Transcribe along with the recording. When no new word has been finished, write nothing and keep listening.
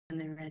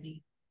they're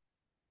ready.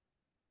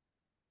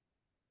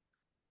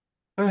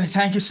 All right,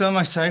 thank you so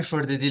much. Sorry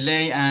for the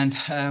delay. And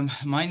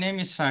my name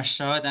is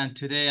Farshad, and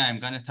today I'm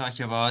going to talk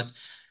about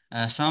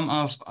some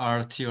of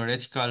our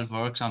theoretical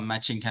works on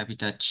matching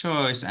habitat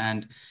choice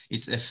and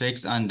its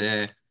effects on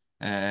the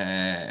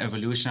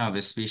evolution of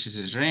a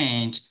species'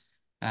 range.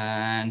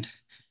 And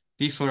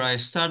before I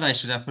start, I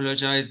should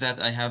apologize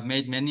that I have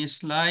made many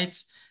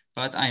slides,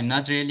 but I'm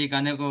not really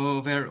going to go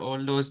over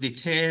all those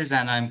details,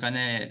 and I'm going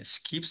to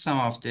skip some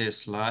of the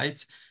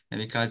slides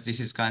because this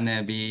is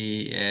gonna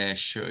be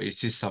short.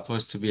 It is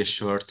supposed to be a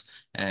short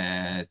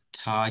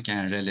talk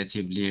and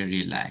relatively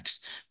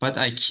relaxed. But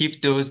I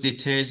keep those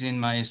details in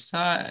my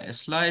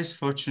slides,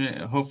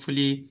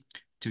 hopefully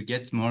to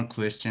get more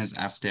questions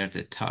after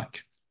the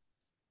talk.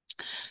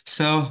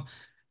 So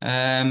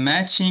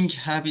matching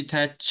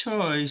habitat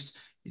choice,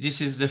 this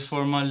is the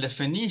formal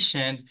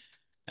definition,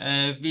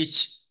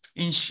 which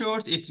in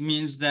short, it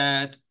means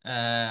that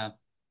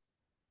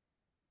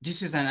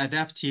this is an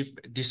adaptive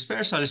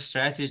dispersal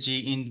strategy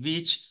in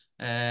which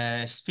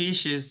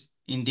species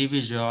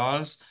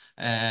individuals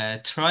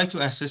try to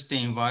assess the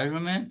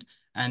environment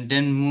and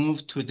then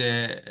move to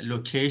the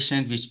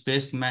location which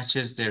best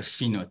matches their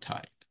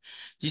phenotype.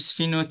 This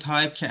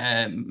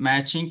phenotype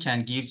matching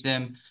can give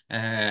them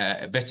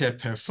better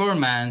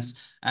performance,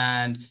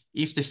 and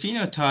if the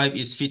phenotype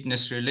is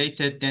fitness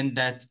related, then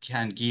that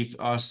can give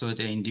also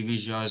the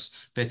individuals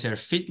better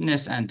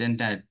fitness, and then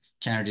that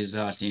can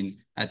result in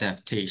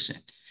adaptation.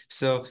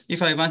 So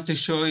if I want to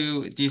show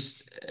you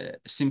this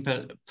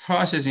simple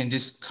process in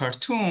this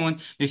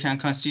cartoon, you can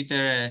consider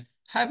a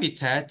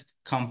habitat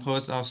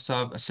composed of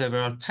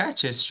several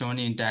patches shown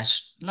in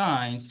dashed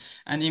lines.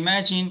 And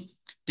imagine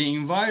the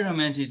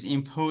environment is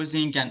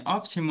imposing an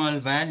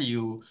optimal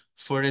value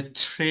for a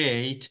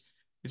trait,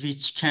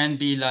 which can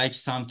be like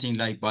something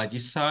like body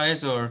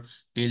size or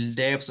build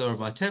depth or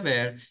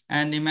whatever.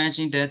 And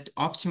imagine that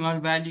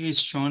optimal value is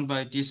shown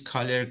by this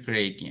color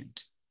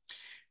gradient.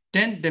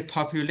 Then the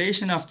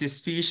population of the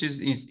species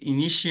is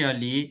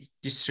initially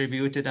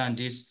distributed on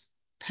these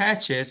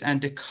patches, and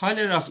the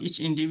color of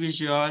each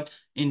individual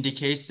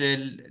indicates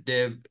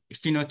the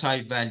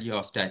phenotype value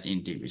of that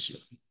individual.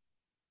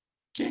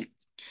 Okay.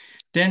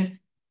 Then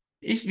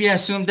if we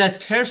assume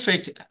that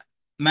perfect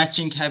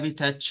matching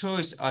habitat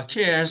choice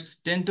occurs,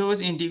 then those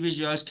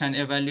individuals can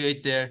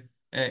evaluate their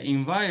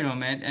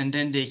environment, and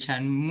then they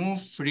can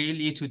move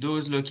freely to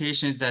those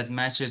locations that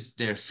matches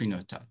their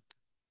phenotype.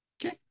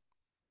 Okay.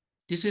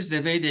 This is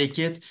the way they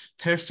get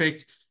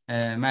perfect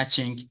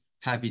matching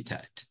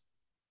habitat,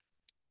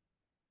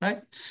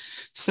 right?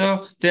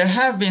 So there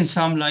have been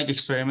some like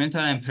experimental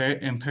and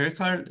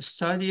empirical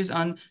studies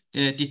on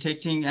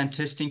detecting and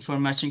testing for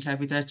matching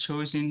habitat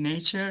choice in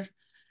nature.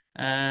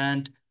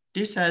 And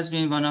this has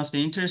been one of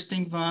the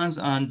interesting ones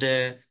on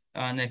a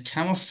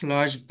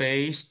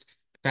camouflage-based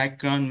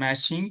background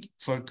matching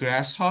for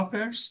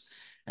grasshoppers.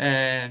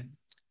 Uh,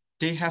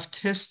 they have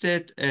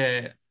tested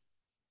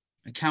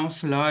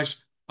camouflage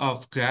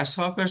of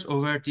grasshoppers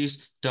over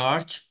this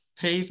dark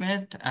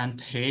pavement and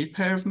pale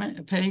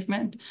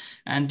pavement.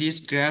 And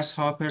these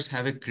grasshoppers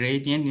have a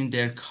gradient in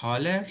their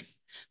color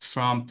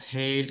from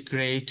pale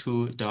gray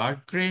to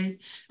dark gray.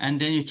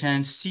 And then you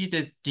can see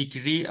the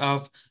degree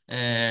of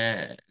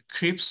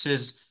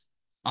crypses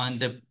on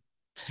the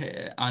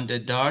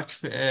dark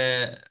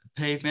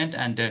pavement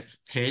and the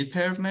pale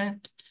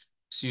pavement.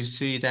 So you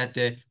see that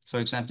for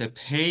example,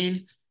 pale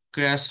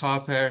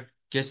grasshopper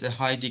gets a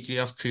high degree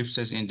of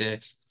crypsis in the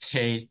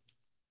pale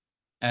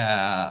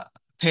uh,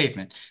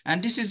 pavement,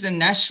 and this is the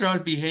natural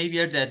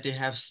behavior that they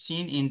have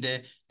seen in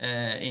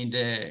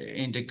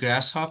the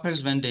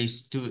grasshoppers when they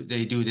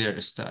do their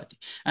study.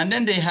 And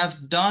then they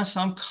have done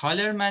some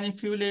color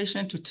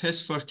manipulation to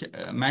test for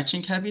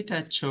matching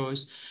habitat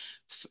choice.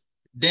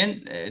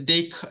 Then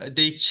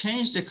they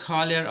change the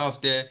color of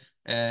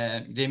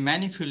they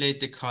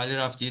manipulate the color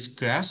of these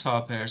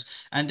grasshoppers,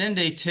 and then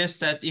they test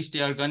that if they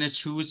are going to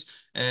choose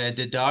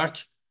the dark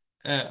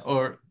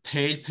or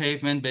pale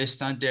pavement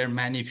based on their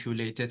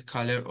manipulated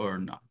color or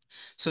not.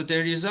 So the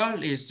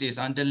result is this.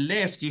 On the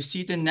left, you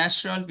see the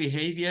natural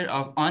behavior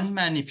of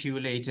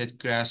unmanipulated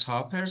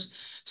grasshoppers.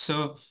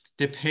 So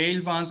the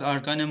pale ones are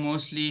going to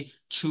mostly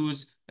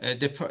choose on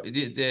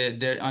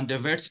the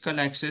vertical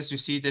axis, you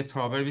see the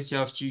probability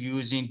of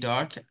using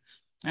dark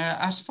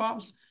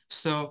asphalt.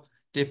 So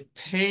the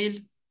pale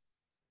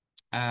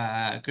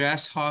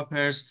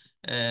grasshoppers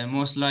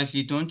most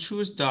likely don't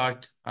choose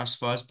dark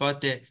asphalt,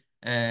 but the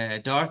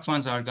dark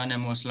ones are gonna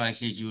most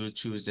likely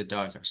choose the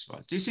dark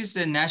asphalt. This is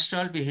the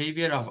natural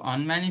behavior of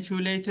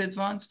unmanipulated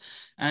ones.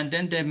 And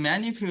then the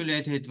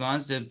manipulated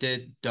ones,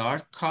 the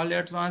dark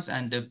colored ones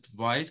and the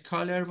white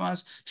colored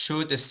ones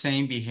show the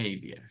same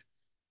behavior.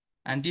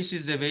 And this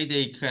is the way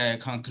they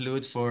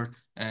conclude for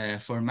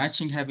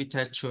matching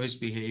habitat choice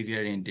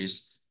behavior in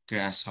these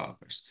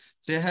grasshoppers.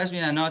 There has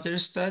been another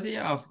study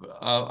of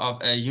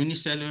a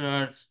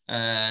unicellular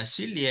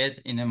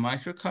ciliate in a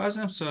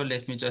microcosm. So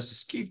let me just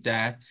skip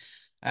that.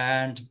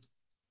 And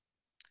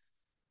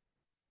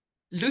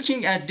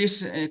looking at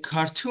this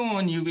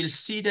cartoon, you will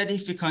see that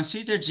if we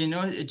consider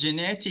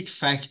genetic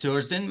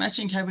factors, then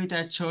matching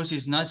habitat choice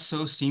is not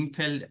so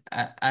simple,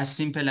 as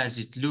simple as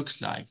it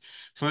looks like.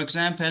 For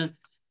example,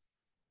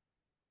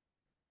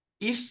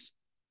 if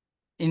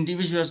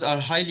individuals are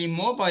highly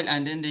mobile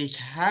and then they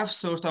have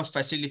sort of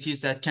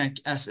facilities that can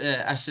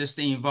assess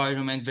the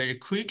environment very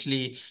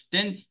quickly,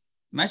 then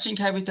matching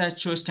habitat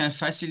choice can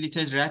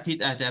facilitate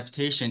rapid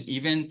adaptation,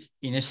 even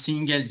in a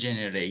single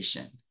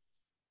generation.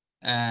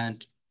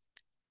 And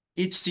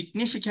it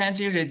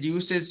significantly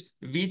reduces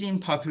within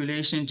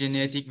population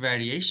genetic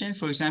variation.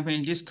 For example,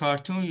 in this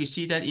cartoon, you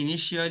see that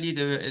initially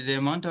the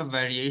amount of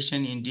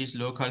variation in this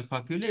local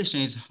population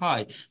is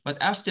high, but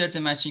after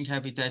the matching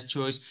habitat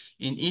choice,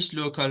 in each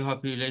local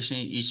population,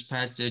 in each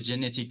patch, the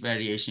genetic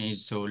variation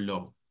is so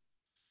low.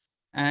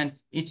 And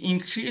it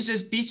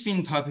increases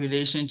between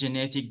population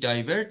genetic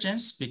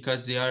divergence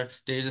because there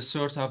is a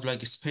sort of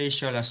like a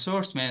spatial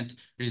assortment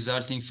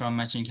resulting from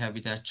matching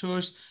habitat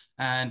choice,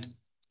 and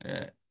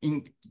uh,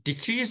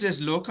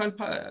 decreases local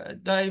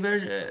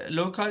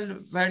local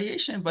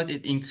variation, but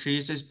it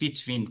increases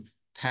between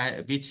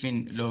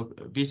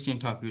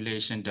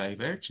population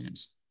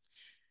divergence.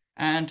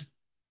 And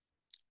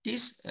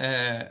this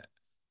uh,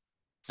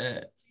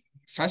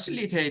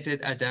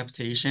 facilitated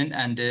adaptation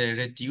and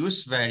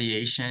reduced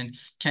variation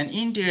can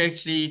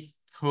indirectly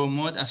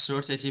promote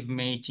assortative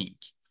mating.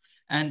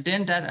 And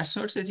then that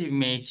assortative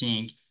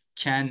mating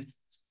can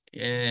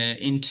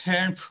in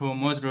turn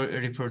promote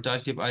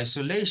reproductive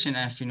isolation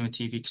and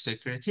phenotypic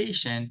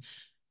segregation.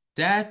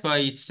 That by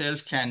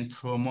itself can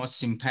promote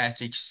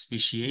sympatric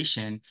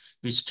speciation,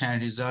 which can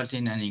result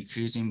in an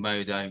increase in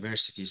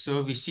biodiversity.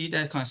 So we see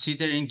that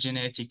considering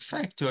genetic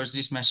factors,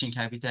 this matching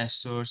habitat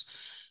source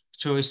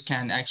choice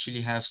can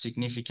actually have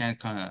significant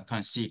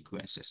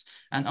consequences.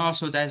 And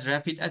also that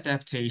rapid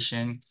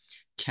adaptation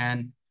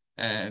can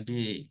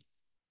be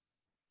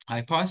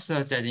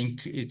hypothesized that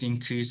it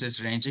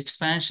increases range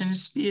expansion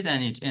speed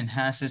and it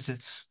enhances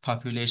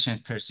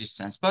population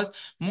persistence. But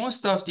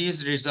most of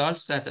these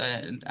results that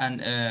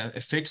and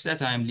effects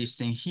that I'm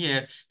listing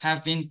here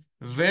have been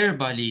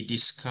verbally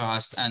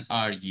discussed and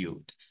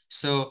argued.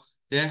 So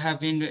there have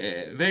been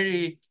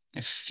very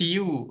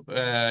few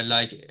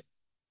like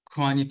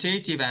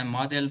quantitative and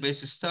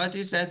model-based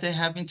studies that they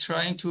have been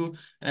trying to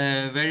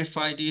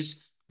verify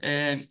these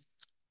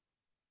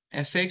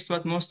effects,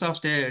 but most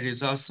of the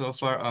results so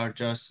far are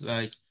just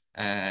like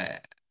uh,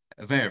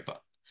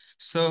 verbal.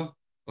 So,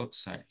 oh,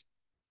 sorry.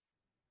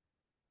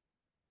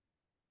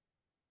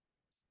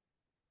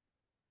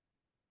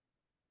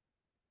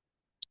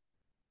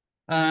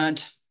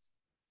 And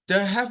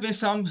there have been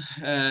some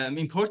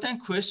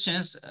important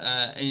questions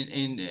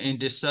in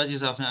the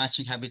studies of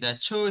matching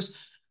habitat choice.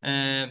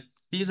 Uh,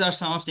 these are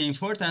some of the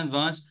important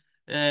ones.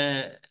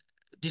 Uh,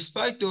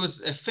 Despite those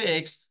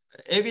effects,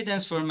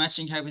 evidence for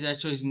matching habitat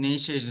choice in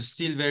nature is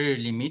still very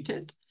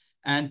limited.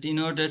 And in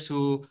order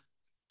to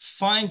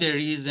find the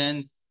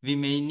reason, we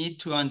may need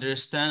to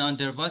understand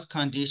under what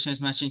conditions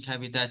matching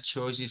habitat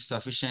choice is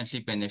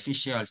sufficiently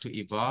beneficial to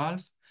evolve.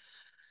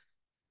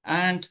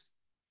 And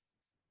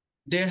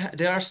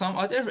there are some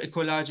other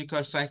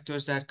ecological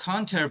factors that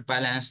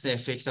counterbalance the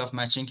effect of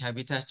matching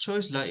habitat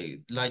choice,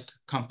 like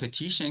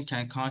competition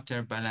can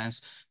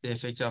counterbalance the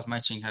effect of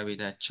matching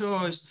habitat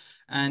choice.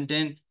 And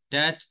then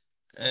that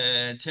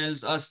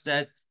tells us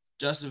that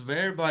just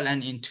verbal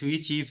and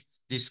intuitive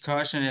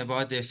discussion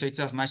about the effect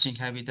of matching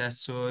habitat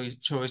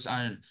choice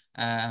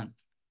uh,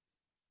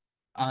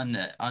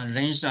 on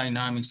range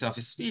dynamics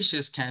of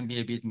species can be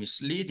a bit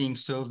misleading.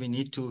 So we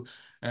need to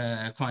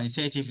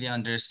quantitatively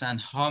understand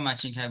how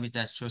matching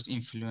habitat choice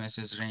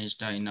influences range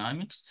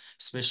dynamics,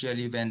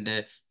 especially when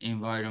the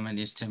environment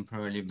is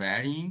temporally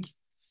varying.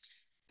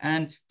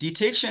 And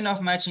detection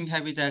of matching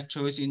habitat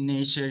choice in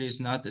nature is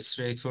not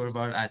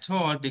straightforward at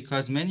all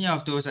because many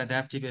of those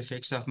adaptive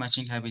effects of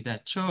matching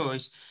habitat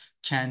choice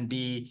can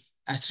be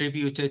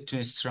attributed to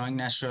a strong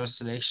natural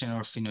selection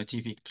or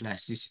phenotypic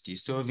plasticity.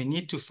 So we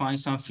need to find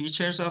some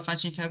features of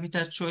matching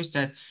habitat choice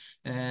that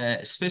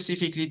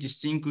specifically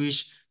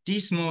distinguish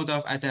this mode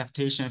of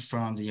adaptation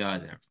from the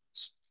other.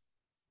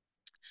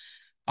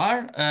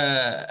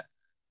 Our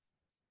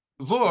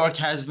work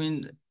has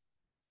been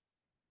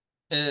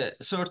a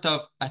sort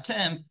of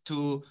attempt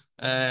to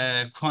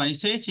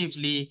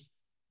quantitatively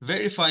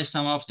verify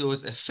some of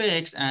those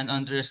effects and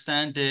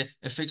understand the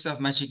effects of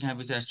matching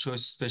habitat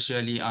choice,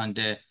 especially on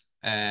the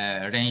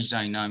range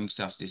dynamics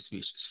of the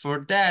species.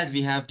 For that,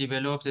 we have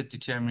developed a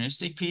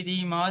deterministic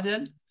PD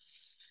model.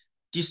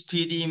 This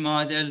PD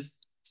model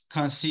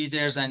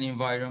considers an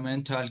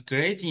environmental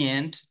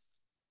gradient,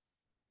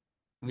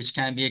 which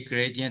can be a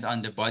gradient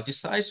on the body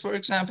size, for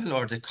example,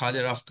 or the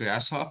color of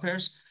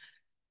grasshoppers.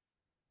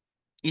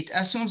 It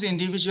assumes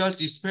individuals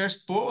disperse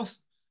both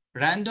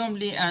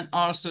randomly and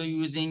also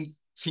using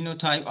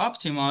phenotype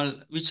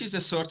optimal, which is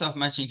a sort of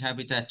matching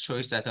habitat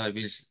choice that I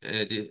will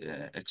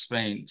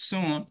explain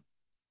soon.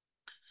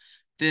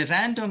 The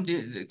random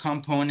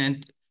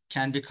component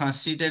can be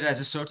considered as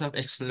a sort of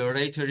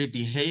exploratory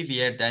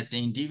behavior that the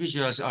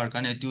individuals are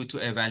going to do to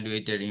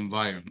evaluate their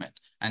environment.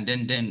 and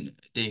then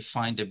they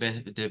find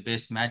the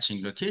best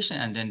matching location,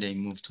 and then they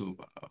move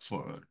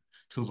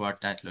toward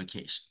that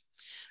location.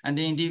 And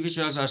the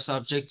individuals are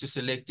subject to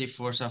selective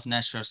force of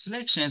natural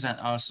selections and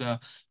also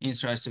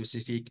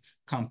intraspecific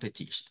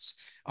competitions.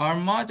 Our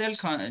model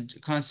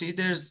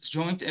considers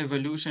joint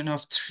evolution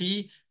of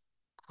three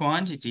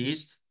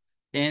quantities.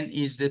 N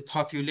is the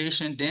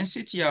population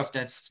density of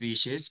that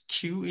species,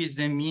 Q is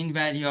the mean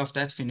value of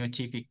that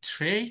phenotypic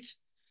trait,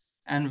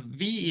 and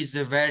V is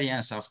the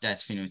variance of that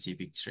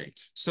phenotypic trait.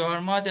 So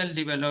our model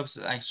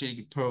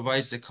actually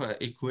provides the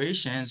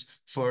equations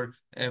for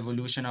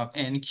evolution of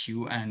N,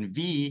 Q, and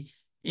V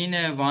in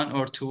a 1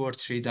 or 2 or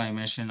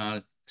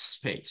 3-dimensional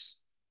space.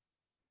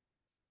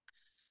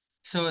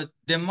 So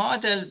the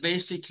model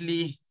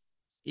basically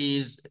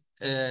is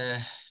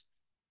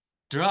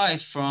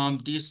derived from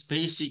these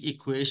basic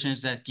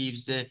equations that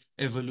gives the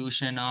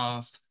evolution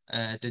of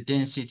the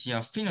density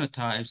of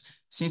phenotypes.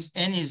 Since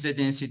N is the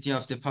density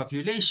of the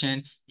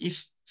population,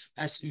 if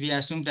as we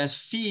assume that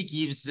phi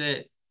gives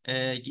the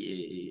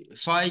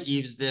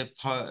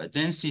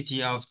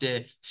density of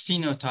the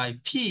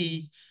phenotype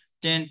P,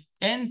 then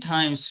N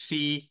times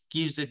phi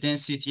gives the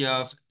density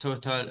of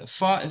total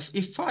phi.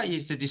 If phi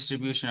is the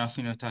distribution of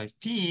phenotype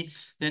P,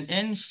 then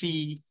N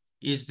phi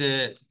is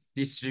the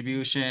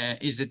distribution,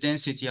 is the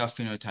density of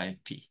phenotype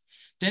P.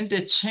 Then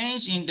the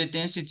change in the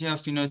density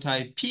of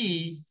phenotype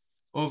P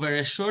over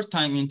a short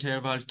time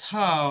interval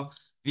tau,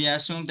 we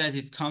assume that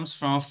it comes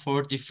from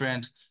 4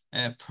 different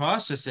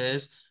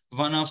processes.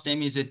 One of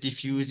them is the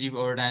diffusive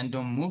or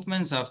random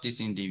movements of these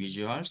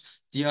individuals.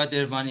 The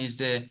other one is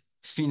the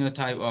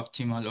phenotype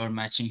optimal or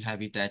matching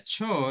habitat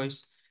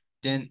choice.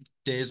 Then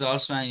there is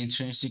also an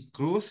intrinsic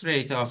growth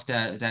rate of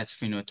that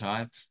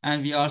phenotype.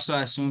 And we also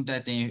assume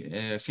that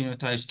the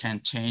phenotypes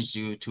can change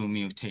due to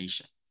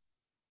mutation.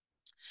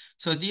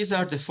 So these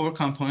are the 4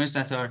 components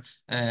that are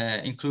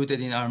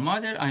included in our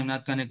model. I'm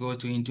not going to go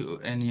into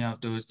any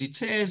of those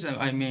details.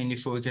 I mainly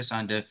focus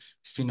on the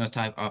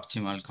phenotype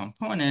optimal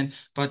component,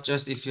 but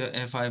just if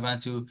I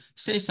want to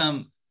say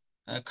some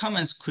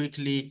comments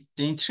quickly,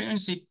 the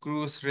intrinsic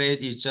growth rate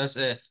is just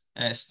a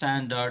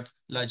standard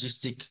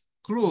logistic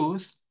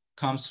growth,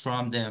 comes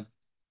from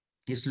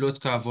this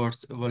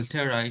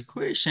Lotka-Volterra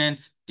equation.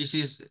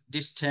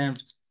 This term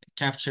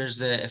captures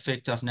the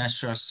effect of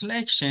natural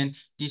selection.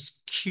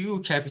 This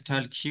Q,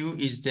 capital Q,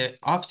 is the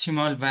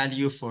optimal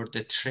value for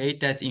the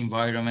trait that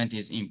environment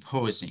is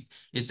imposing.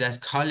 Is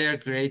that color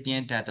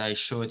gradient that I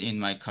showed in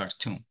my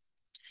cartoon.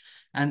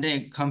 And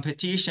the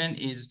competition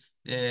is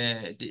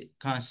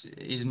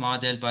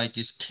modeled by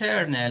this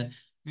kernel,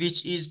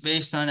 which is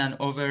based on an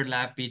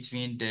overlap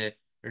between the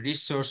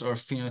resource or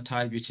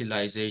phenotype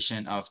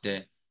utilization of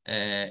the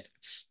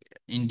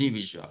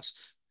individuals.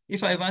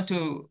 If I want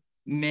to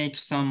make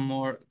some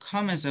more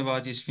comments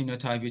about this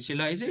phenotype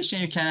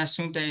utilization, you can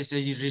assume there is a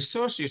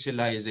resource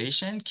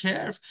utilization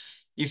curve.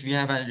 If we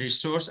have a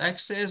resource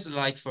access,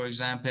 like for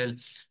example,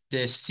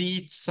 the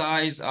seed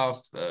size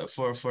of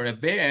for a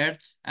bird,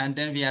 and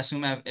then we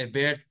assume a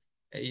bird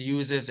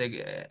uses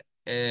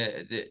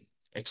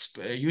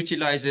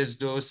utilizes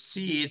those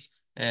seeds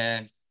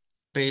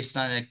based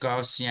on a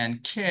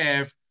Gaussian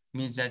curve,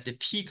 means that the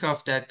peak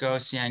of that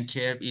Gaussian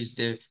curve is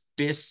the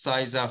best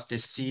size of the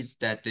seeds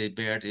that the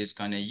bird is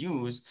going to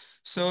use.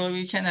 So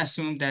we can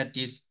assume that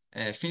this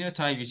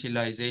phenotype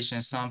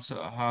utilization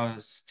somehow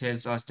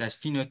tells us that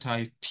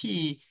phenotype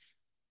P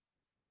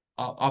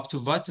up to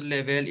what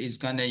level is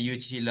going to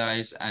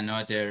utilize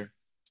another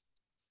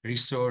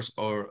resource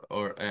or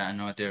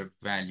another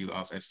value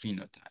of a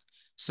phenotype.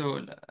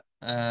 So,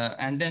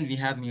 and then we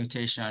have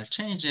mutational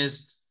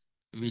changes,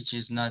 which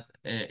is not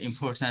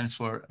important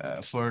for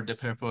the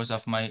purpose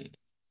of my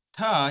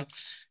talk.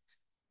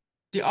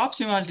 The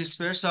optimal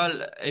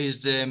dispersal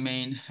is the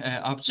main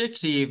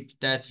objective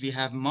that we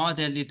have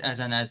modeled it as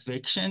an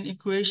advection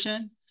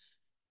equation.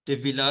 The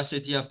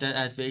velocity of that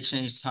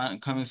advection is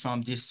coming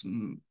from this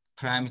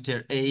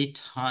parameter A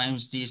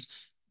times this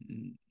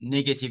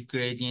negative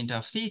gradient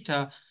of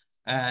theta.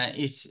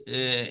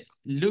 It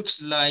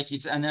looks like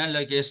it's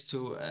analogous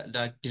to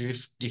like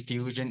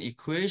diffusion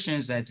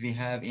equations that we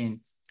have in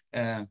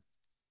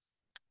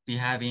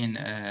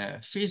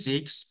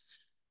physics.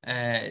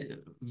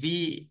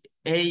 V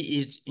A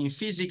is in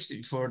physics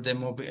for the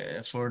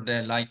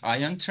like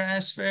ion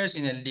transfers.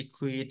 In a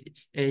liquid,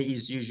 A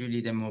is usually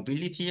the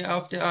mobility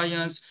of the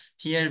ions.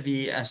 Here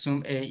we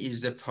assume A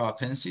is the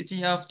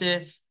propensity of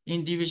the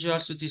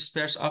individuals to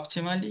disperse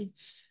optimally.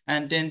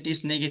 And then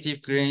this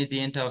negative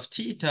gradient of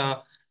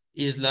theta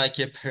is like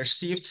a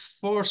perceived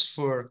force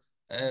for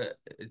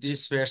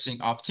dispersing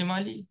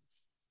optimally.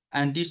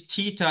 And this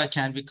theta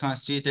can be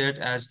considered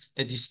as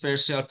a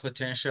dispersal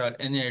potential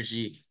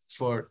energy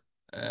for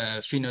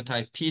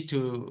phenotype P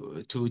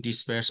to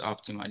disperse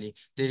optimally.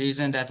 The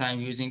reason that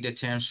I'm using the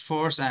terms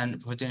force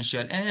and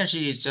potential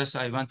energy is just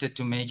I wanted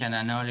to make an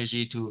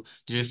analogy to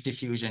drift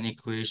diffusion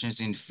equations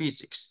in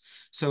physics.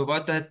 So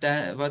what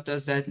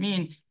does that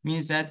mean?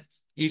 Means that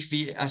if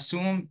we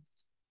assume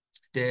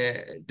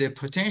the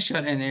potential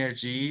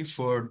energy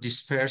for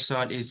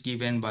dispersal is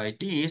given by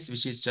this,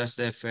 which is just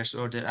a first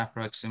order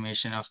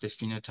approximation of the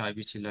phenotype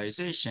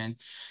utilization.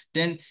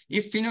 Then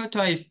if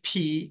phenotype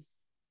P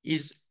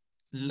is,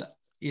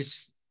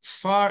 is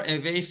far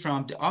away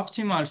from the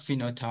optimal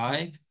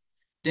phenotype,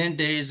 then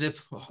there is a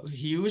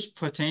huge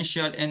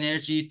potential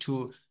energy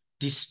to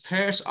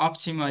disperse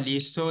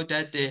optimally so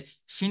that the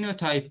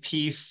phenotype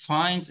P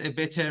finds a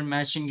better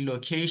matching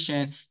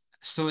location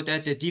so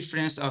that the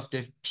difference of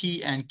the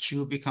P and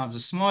Q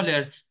becomes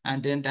smaller,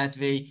 and then that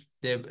way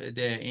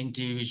the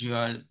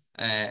individual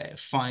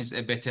finds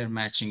a better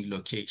matching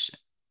location.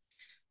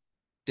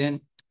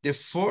 Then the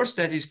force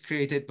that is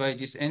created by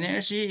this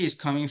energy is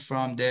coming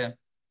from the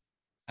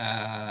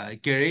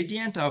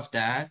gradient of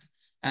that.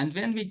 And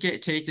when we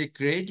take the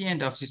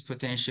gradient of this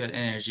potential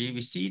energy,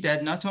 we see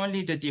that not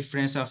only the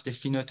difference of the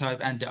phenotype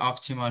and the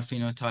optimal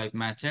phenotype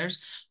matters,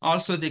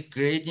 also the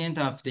gradient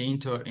of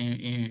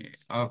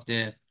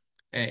the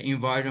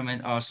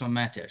environment also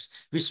matters,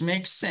 which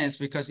makes sense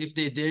because if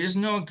there is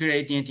no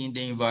gradient in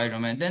the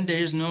environment, then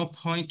there is no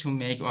point to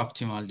make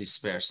optimal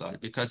dispersal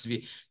because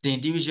the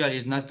individual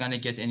is not going to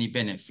get any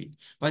benefit.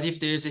 But if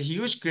there is a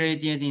huge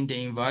gradient in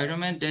the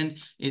environment, then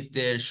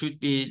there should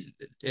be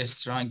a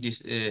strong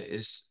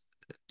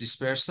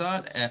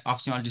dispersal,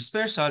 optimal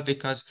dispersal,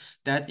 because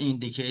that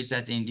indicates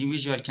that the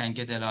individual can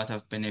get a lot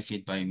of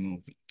benefit by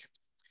moving.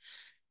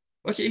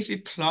 Okay, if we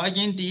plug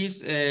in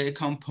these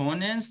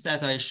components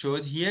that I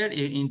showed here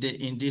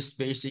in this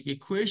basic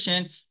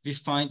equation, we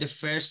find the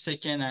first,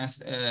 second, and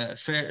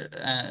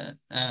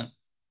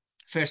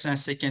first and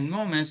second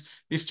moments.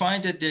 We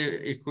find that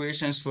the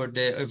equations for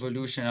the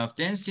evolution of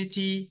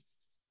density,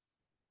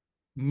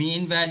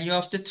 mean value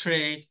of the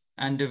trade,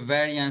 and the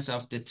variance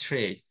of the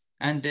trade.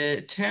 And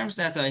the terms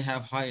that I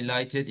have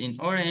highlighted in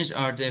orange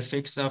are the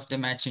effects of the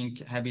matching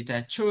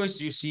habitat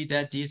choice. You see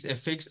that these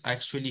effects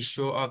actually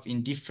show up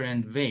in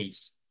different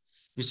ways,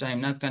 which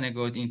I'm not going to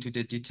go into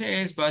the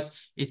details, but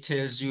it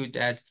tells you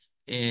that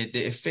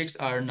the effects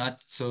are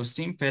not so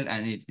simple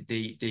and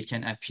they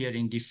can appear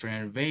in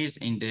different ways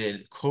in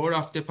the core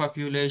of the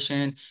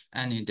population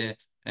and in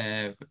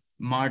the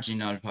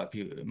marginal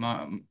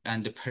population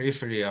and the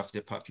periphery of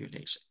the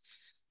population.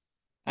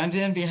 And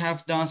then we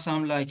have done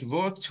some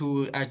work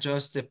to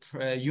adjust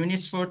the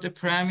units for the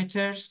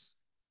parameters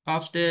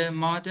of the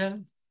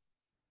model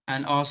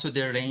and also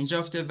the range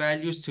of the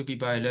values to be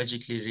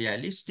biologically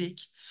realistic.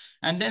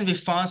 And then we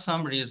found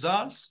some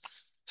results.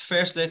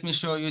 First, let me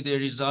show you the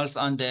results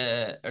on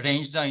the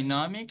range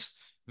dynamics.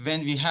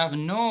 When we have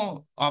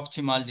no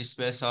optimal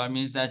dispersal,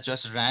 means that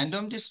just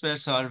random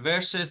dispersal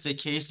versus the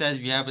case that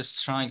we have a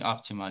strong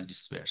optimal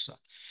dispersal.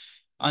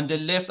 On the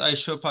left, I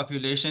show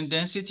population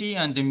density,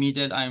 and the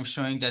middle, I'm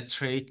showing the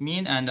trait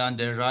mean, and on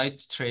the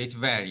right, trait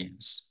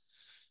variance.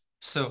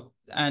 So,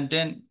 and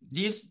then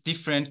these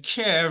different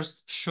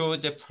curves show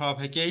the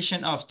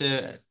propagation of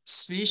the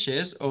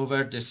species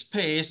over the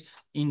space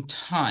in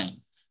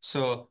time.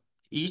 So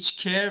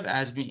each curve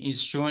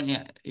is shown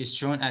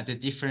at a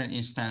different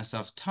instance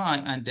of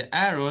time, and the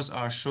arrows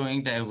are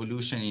showing the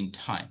evolution in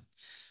time.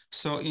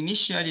 So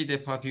initially, the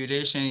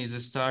population is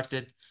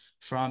started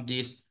from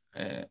this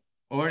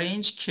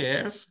orange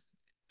curve,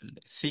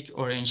 thick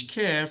orange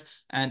curve,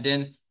 and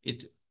then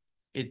it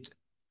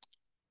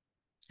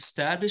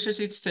establishes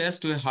itself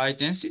to a high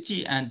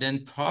density and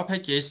then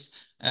propagates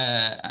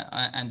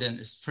and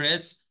then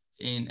spreads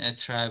in a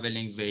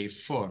traveling wave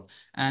form.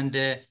 And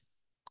the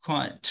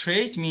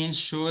trait mean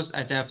shows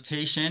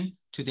adaptation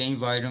to the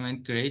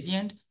environment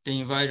gradient. The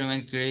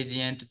environment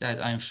gradient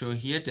that I'm showing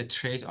here, the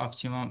trait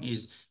optimum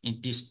is in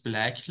this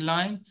black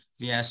line.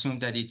 We assume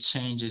that it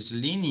changes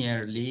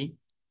linearly.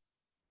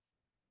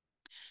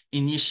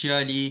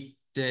 Initially,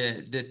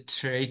 the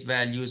trait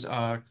values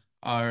are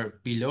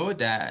below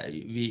that.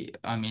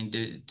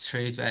 The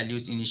trait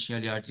values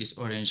initially are these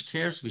orange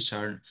curves, which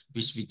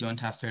we don't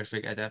have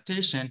perfect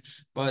adaptation.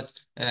 But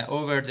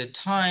over the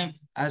time,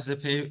 as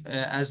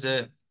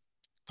the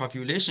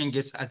population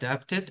gets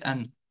adapted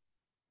and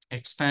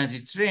expands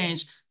its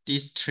range,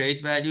 these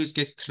trait values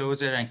get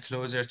closer and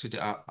closer to the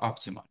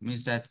optimal.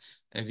 Means that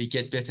we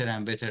get better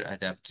and better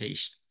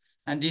adaptation.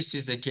 And this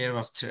is the curve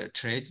of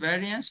trait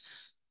variance.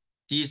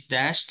 These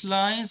dashed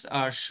lines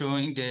are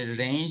showing the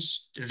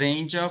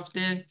range of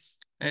the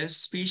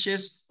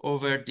species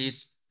over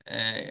this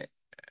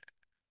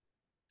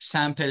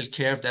sample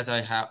curve that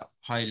I have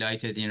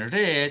highlighted in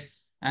red,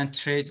 and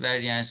trait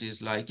variance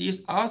is like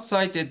this.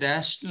 Outside the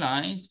dashed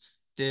lines,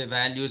 the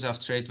values of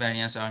trait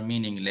variance are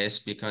meaningless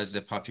because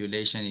the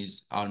population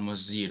is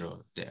almost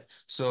zero there.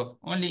 So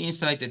only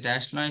inside the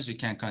dashed lines, we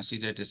can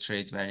consider the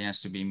trait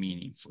variance to be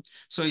meaningful.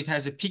 So it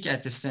has a peak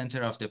at the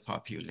center of the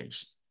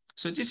population.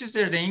 So this is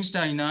the range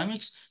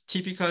dynamics,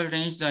 typical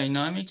range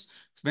dynamics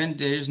when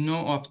there is no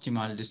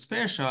optimal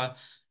dispersal.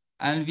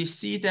 And we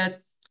see that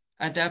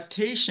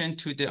adaptation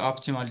to the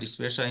optimal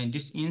dispersal in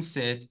this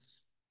inset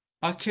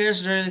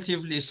occurs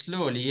relatively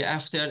slowly.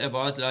 After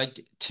about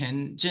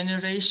 10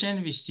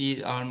 generations, we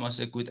see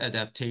almost a good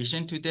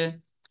adaptation to the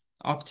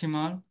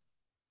optimal.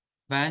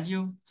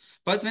 value.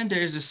 But when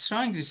there is a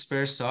strong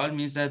dispersal,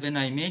 means that when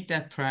I make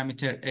that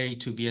parameter A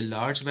to be a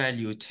large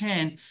value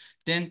 10,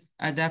 then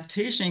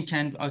adaptation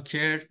can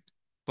occur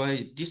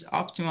by this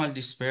optimal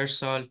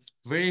dispersal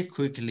very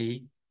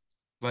quickly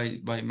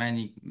by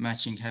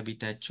matching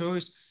habitat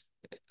choice,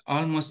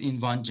 almost in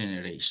one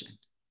generation,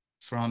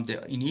 from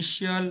the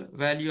initial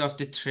value of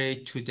the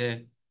trait to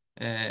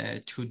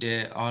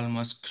the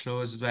almost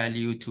close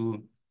value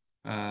to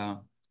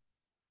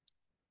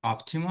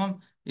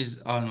optimum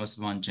is almost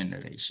one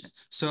generation.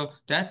 So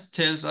that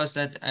tells us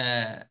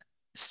that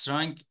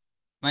strong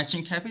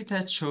matching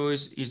habitat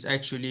choice is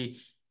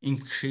actually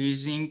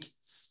increasing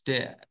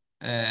the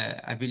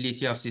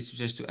ability of these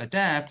species to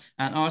adapt.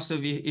 And also,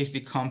 if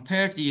we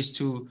compare these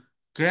two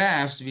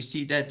graphs, we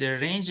see that the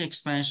range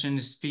expansion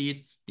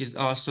speed is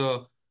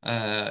also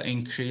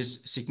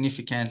increased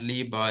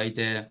significantly by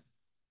the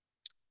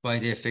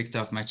effect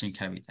of matching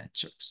habitat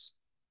choice.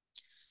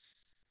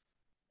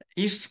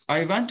 If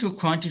I want to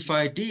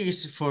quantify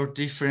this for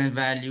different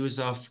values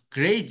of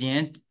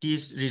gradient,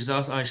 these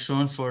results are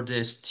shown for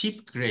the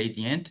steep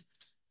gradient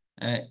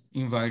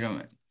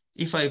environment.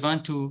 If I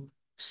want to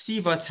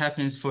see what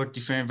happens for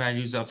different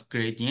values of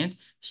gradient,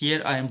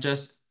 here I am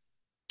just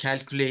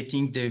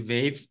calculating the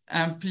wave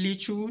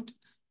amplitude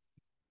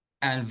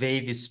and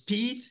wave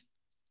speed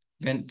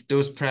when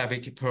those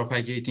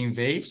propagating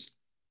waves.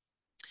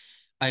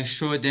 I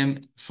show them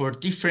for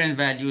different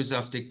values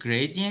of the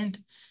gradient.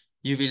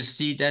 You will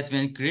see that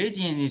when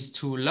gradient is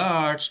too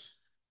large,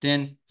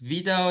 then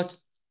without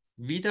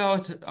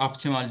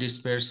optimal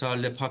dispersal,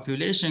 the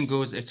population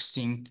goes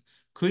extinct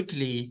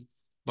quickly,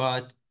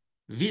 but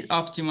with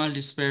optimal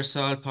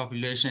dispersal,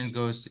 population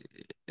goes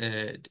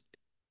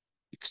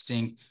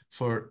extinct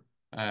for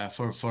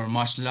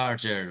much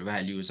larger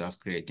values of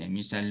gradient.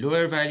 Means that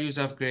lower values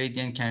of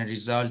gradient can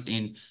result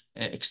in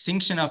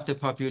extinction of the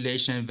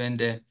population when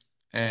there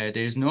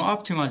is no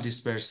optimal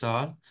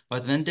dispersal,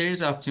 but when there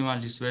is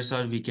optimal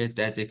dispersal, we get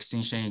that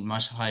extinction in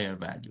much higher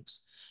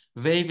values.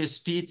 Wave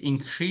speed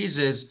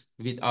increases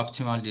with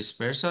optimal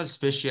dispersal,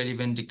 especially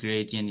when the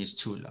gradient is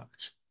too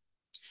large.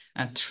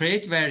 And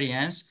trait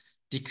variance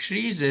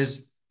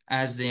decreases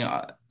as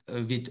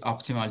with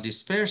optimal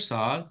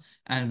dispersal,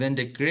 and when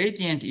the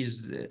gradient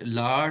is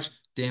large,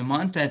 the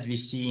amount that we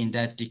see in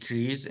that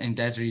decrease and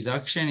that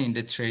reduction in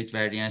the trait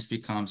variance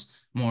becomes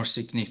more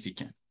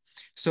significant.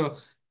 So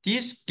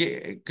these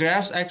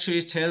graphs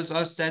actually tells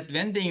us that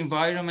when the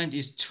environment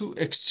is too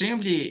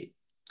extremely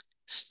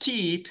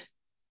steep,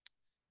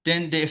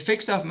 then the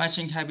effects of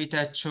matching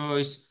habitat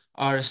choice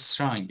are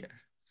stronger.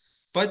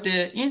 But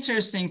the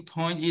interesting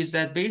point is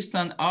that based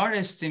on our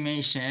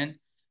estimation,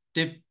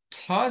 the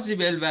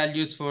plausible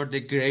values for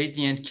the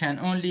gradient can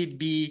only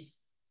be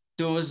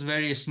those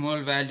very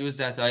small values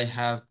that I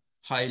have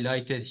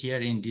highlighted here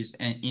in this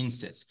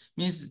instance.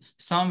 Means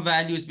some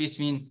values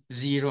between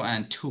 0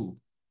 and 2.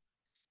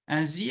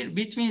 And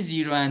between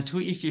 0 and 2,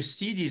 if you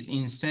see these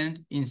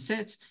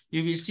insets,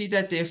 you will see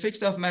that the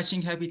effects of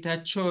matching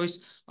habitat choice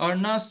are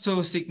not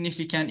so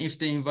significant if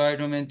the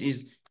environment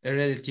is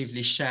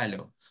relatively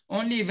shallow.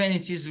 Only when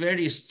it is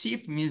very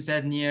steep, means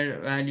that near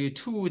value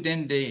 2,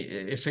 then the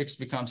effects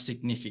become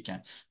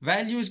significant.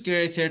 Values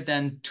greater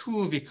than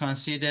 2 we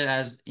consider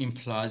as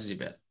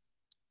implausible.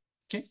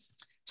 Okay,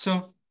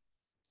 so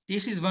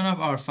this is one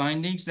of our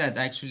findings, that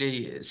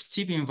actually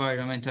steep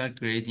environmental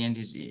gradient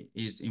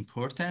is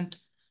important,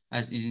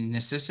 as it is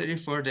necessary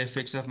for the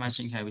effects of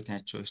matching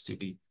habitat choice to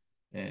be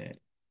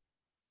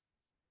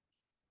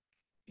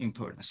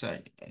important.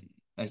 Sorry,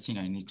 I think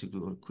I need to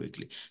go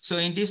quickly. So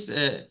in this,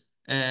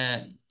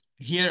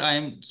 here I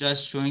am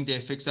just showing the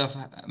effects of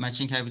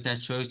matching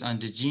habitat choice on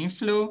the gene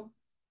flow.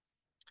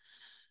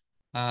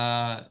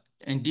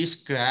 In this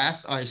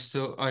graph, I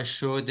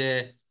show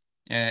the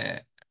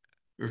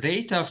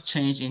rate of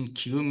change in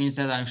Q, means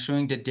that I'm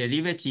showing the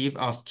derivative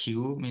of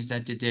Q, means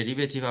that the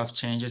derivative of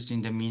changes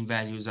in the mean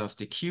values of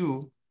the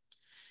Q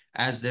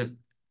as the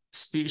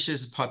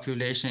species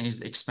population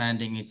is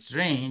expanding its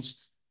range.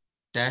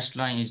 Dashed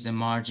line is the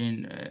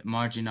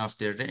margin of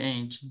the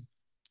range.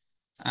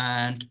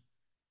 And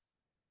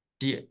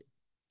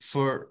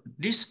for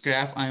this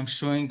graph, I'm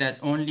showing that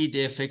only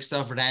the effects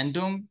of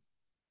random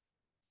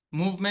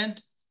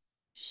movement.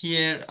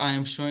 Here I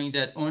am showing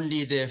that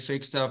only the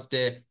effects of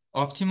the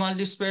optimal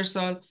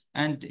dispersal,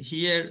 and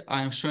here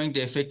I am showing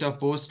the effect of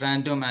both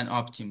random and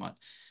optimal.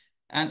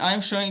 And I'm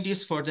showing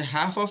this for the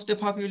half of the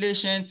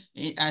population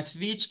at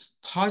which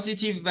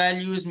positive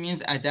values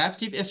means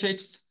adaptive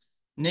effects,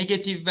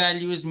 negative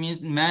values means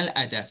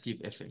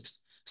maladaptive effects.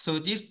 So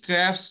these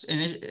graphs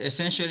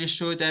essentially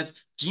show that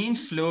gene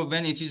flow,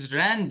 when it is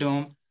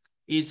random,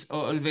 is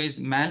always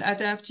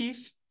maladaptive.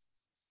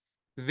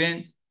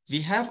 When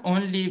we have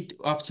only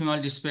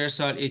optimal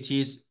dispersal, it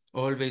is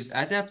always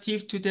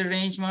adaptive to the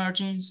range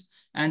margins.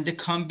 And the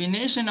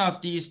combination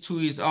of these two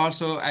is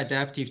also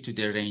adaptive to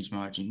the range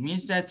margin.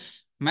 Means that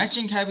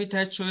matching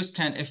habitat choice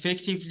can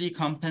effectively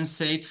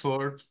compensate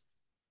for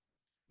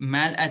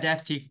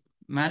maladaptive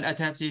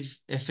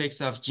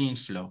effects of gene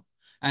flow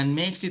and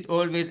makes it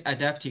always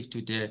adaptive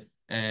to the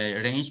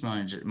range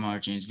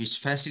margins, which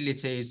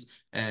facilitates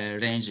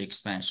range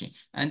expansion.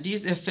 And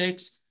these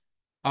effects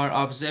are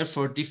observed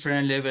for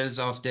different levels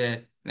of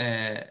the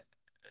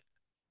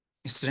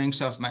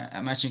strengths of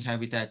matching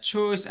habitat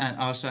choice and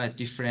also at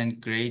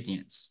different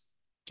gradients.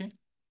 Okay.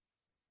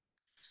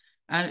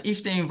 And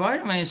if the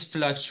environment is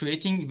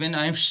fluctuating, when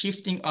I'm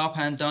shifting up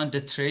and down the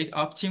trait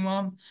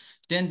optimum,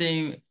 then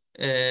the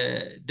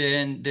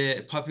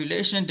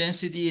population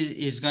density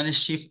is going to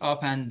shift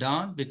up and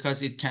down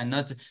because it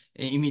cannot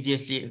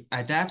immediately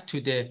adapt to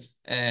the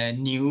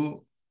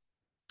new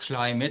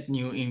climate,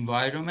 new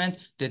environment.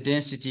 The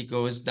density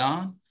goes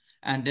down.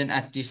 And then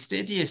at the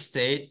steady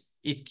state,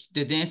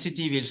 the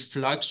density will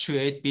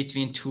fluctuate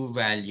between two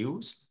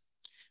values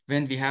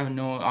when we have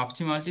no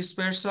optimal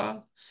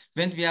dispersal.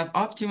 When we have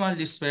optimal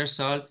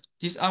dispersal,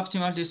 this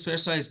optimal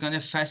dispersal is going to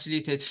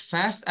facilitate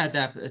fast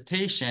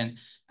adaptation,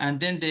 and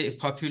then the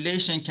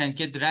population can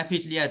get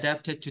rapidly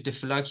adapted to the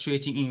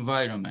fluctuating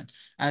environment.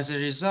 As a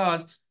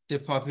result, the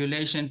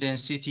population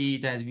density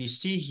that we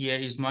see here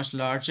is much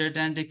larger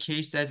than the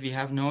case that we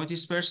have no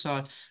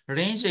dispersal.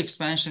 Range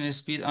expansion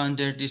speed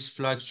under this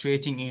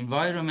fluctuating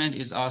environment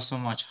is also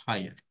much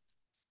higher.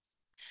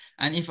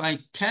 And if I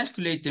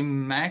calculate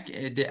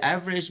the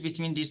average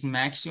between this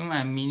maximum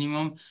and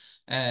minimum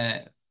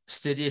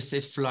steady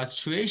state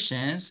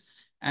fluctuations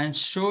and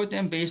show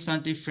them based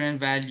on different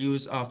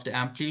values of the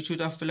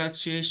amplitude of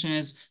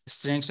fluctuations,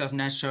 strengths of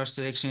natural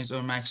selections,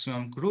 or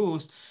maximum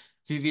growth,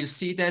 we will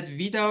see that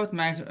without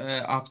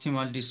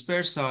optimal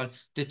dispersal,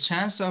 the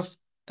chance of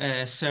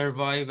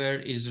survivor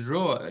is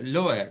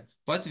lower.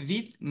 But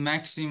with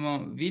matching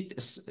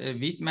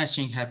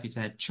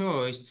habitat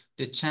choice,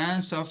 the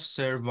chance of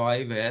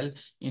survival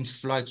in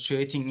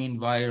fluctuating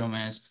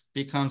environments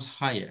becomes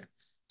higher.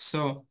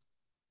 So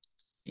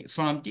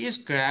from these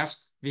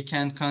graphs, we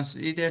can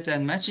consider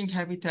that matching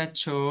habitat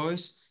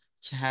choice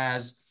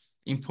has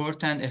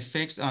important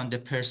effects on the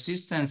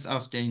persistence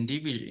of the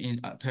individual,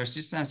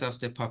 persistence of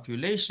the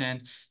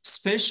population,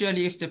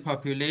 especially if the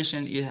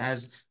population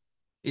is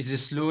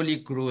slowly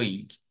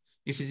growing.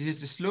 If it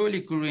is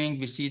slowly growing,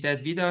 we see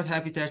that without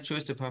habitat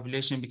choice, the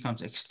population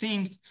becomes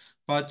extinct,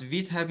 but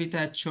with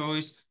habitat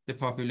choice, the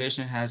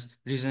population has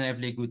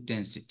reasonably good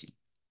density.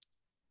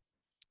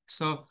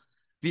 So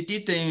we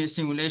did the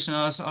simulation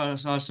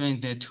also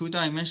in the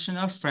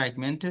two-dimensional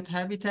fragmented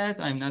habitat.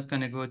 I'm not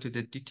going to go to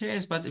the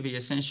details, but we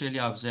essentially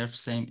observe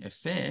same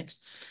effects.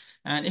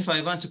 And if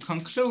I want to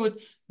conclude,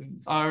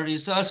 our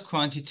results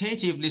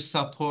quantitatively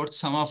support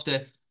some of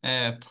the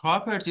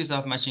properties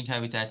of matching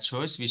habitat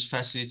choice, which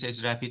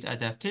facilitates rapid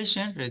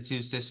adaptation,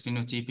 reduces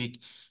phenotypic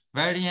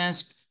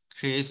variance,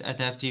 creates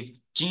adaptive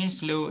gene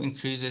flow,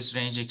 increases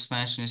range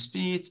expansion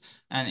speeds,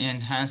 and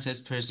enhances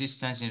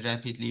persistence in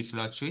rapidly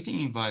fluctuating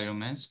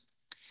environments.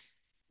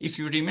 If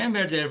you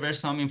remember, there were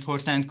some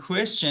important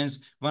questions.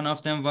 One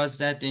of them was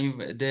that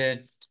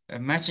the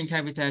matching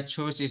habitat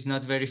choice is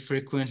not very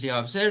frequently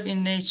observed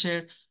in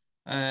nature.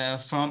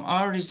 From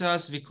our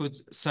results, we could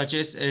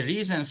suggest a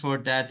reason for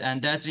that,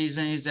 and that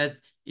reason is that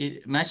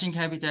matching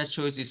habitat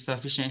choice is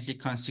sufficiently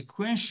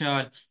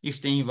consequential if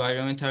the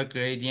environmental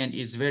gradient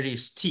is very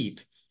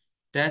steep.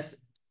 That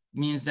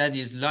means that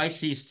is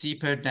likely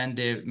steeper than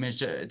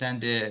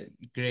the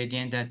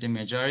gradient that the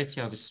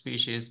majority of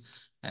species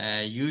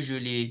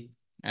usually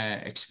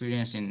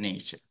experience in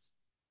nature.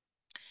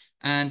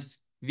 And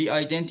we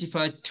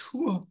identified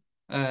two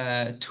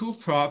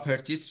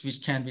properties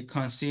which can be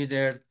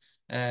considered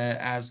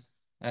as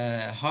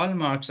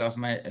hallmarks of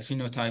my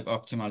phenotype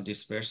optimal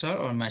dispersal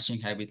or matching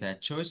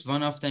habitat choice.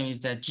 One of them is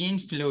that gene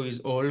flow is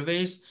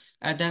always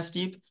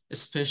adaptive,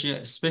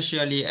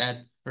 especially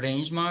at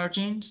range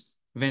margins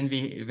when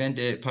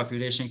the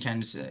population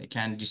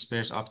can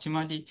disperse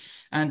optimally,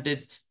 and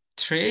the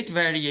trait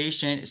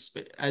variation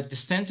at the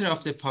center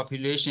of the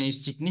population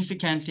is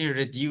significantly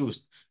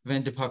reduced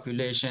when the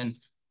population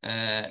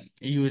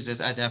uses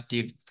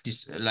adaptive,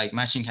 like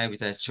matching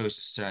habitat choice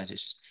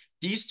strategies.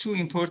 These two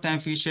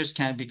important features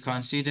can be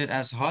considered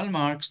as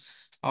hallmarks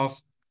of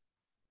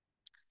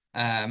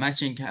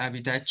matching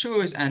habitat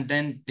choice, and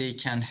then they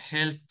can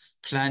help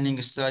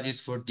planning studies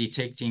for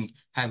detecting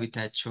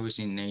habitat choice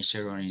in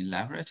nature or in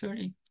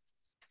laboratory.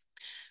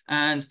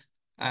 And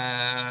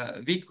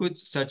we could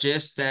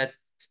suggest that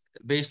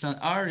based on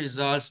our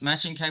results,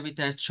 matching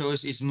habitat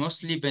choice is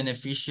mostly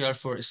beneficial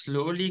for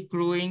slowly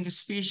growing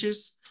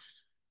species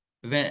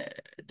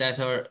that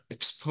are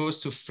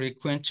exposed to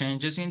frequent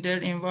changes in their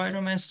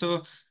environment.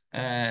 So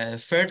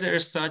further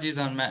studies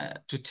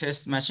to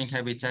test matching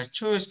habitat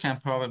choice can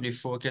probably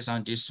focus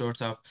on this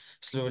sort of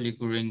slowly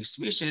growing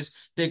species.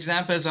 The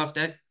examples of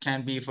that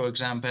can be, for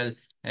example,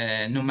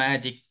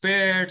 nomadic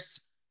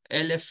birds,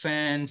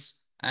 elephants,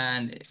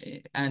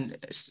 and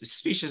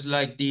species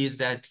like these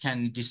that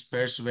can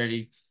disperse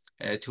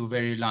to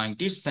very long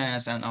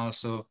distance and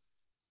also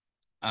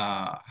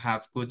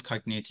have good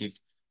cognitive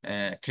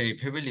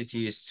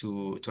capabilities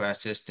to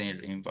assess their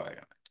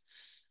environment.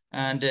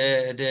 And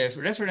the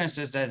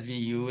references that we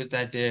use,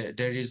 that the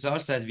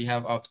results that we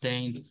have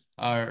obtained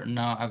are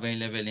now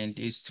available in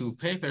these two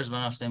papers.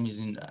 One of them is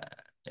in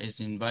is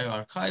in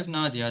bioarchive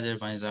now, the other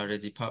one is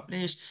already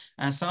published.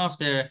 And some of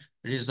the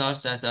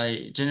results that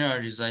general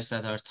results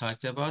that are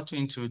talked about to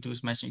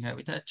introduce matching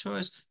habitat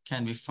choice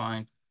can be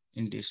found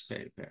in these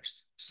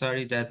papers.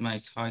 Sorry that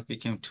my talk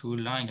became too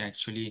long,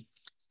 actually.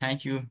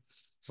 Thank you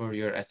for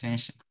your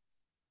attention.